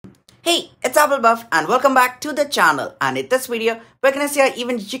Apple Buff and welcome back to the channel, and in this video we're gonna see how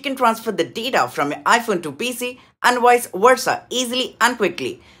even you can transfer the data from your iPhone to PC and vice versa easily and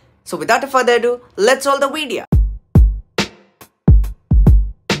quickly. So without further ado, let's roll the video.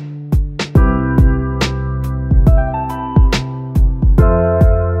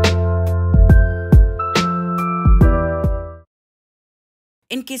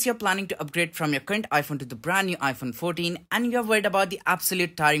 In case you're planning to upgrade from your current iPhone to the brand new iPhone 14 and you're worried about the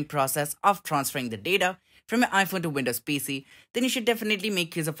absolute tiring process of transferring the data from your iPhone to Windows PC, then you should definitely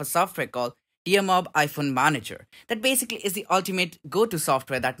make use of a software called DMOB iPhone Manager. That basically is the ultimate go-to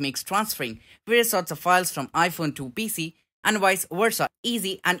software that makes transferring various sorts of files from iPhone to PC and vice versa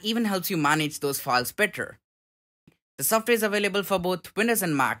easy and even helps you manage those files better. The software is available for both Windows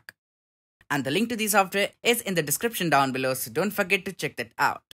and Mac, and the link to the software is in the description down below, so don't forget to check that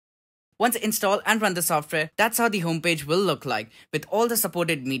out. Once install and run the software, that's how the homepage will look like, with all the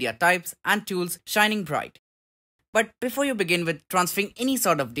supported media types and tools shining bright. But before you begin with transferring any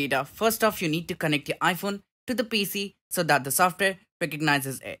sort of data, first off you need to connect your iPhone to the PC so that the software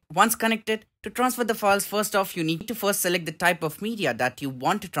recognizes it. Once connected, to transfer the files, first off you need to first select the type of media that you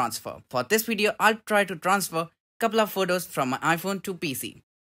want to transfer. For this video, I'll try to transfer a couple of photos from my iPhone to PC.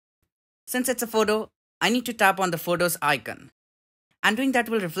 Since it's a photo, I need to tap on the photos icon. And doing that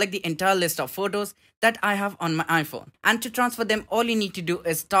will reflect the entire list of photos that I have on my iPhone. And to transfer them, all you need to do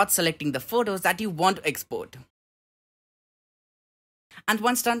is start selecting the photos that you want to export. And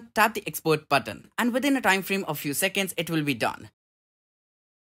once done, tap the export button. And within a time frame of few seconds, it will be done.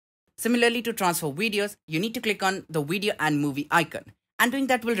 Similarly, to transfer videos, you need to click on the video and movie icon. And doing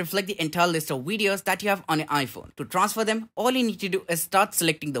that will reflect the entire list of videos that you have on your iPhone. To transfer them, all you need to do is start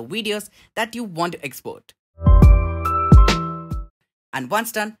selecting the videos that you want to export. And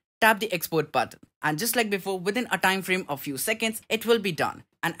once done, tap the export button. And just like before, within a time frame of few seconds, it will be done.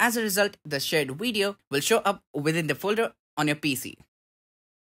 And as a result, the shared video will show up within the folder on your PC.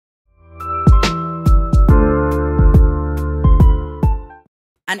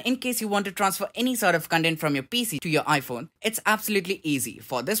 And in case you want to transfer any sort of content from your PC to your iPhone, it's absolutely easy.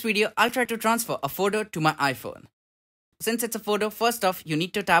 For this video, I'll try to transfer a photo to my iPhone. Since it's a photo, first off, you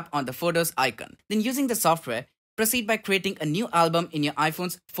need to tap on the Photos icon. Then using the software, proceed by creating a new album in your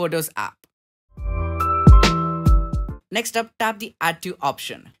iPhone's Photos app. Next up, tap the Add to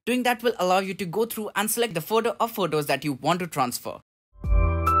option. Doing that will allow you to go through and select the photo or photos that you want to transfer.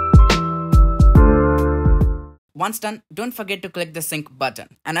 Once done, don't forget to click the sync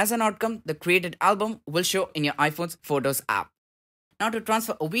button, and as an outcome, the created album will show in your iPhone's Photos app. Now to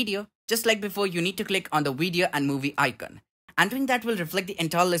transfer a video, just like before, you need to click on the video and movie icon. And doing that will reflect the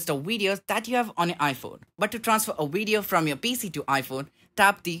entire list of videos that you have on your iPhone. But to transfer a video from your PC to iPhone,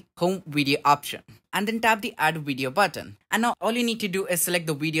 tap the Home Video option, and then tap the Add Video button. And now all you need to do is select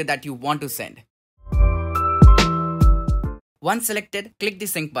the video that you want to send. Once selected, click the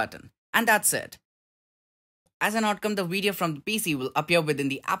sync button, and that's it. As an outcome, the video from the PC will appear within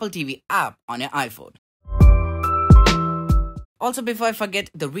the Apple TV app on your iPhone. Also, before I forget,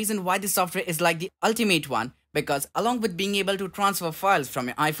 the reason why this software is like the ultimate one, because along with being able to transfer files from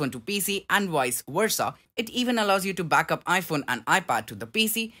your iPhone to PC and vice versa, it even allows you to back up iPhone and iPad to the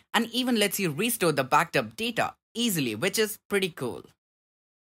PC and even lets you restore the backed up data easily, which is pretty cool.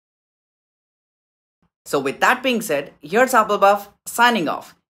 So with that being said, here's Apple Buff signing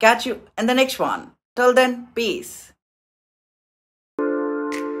off. Catch you in the next one. Till then, peace.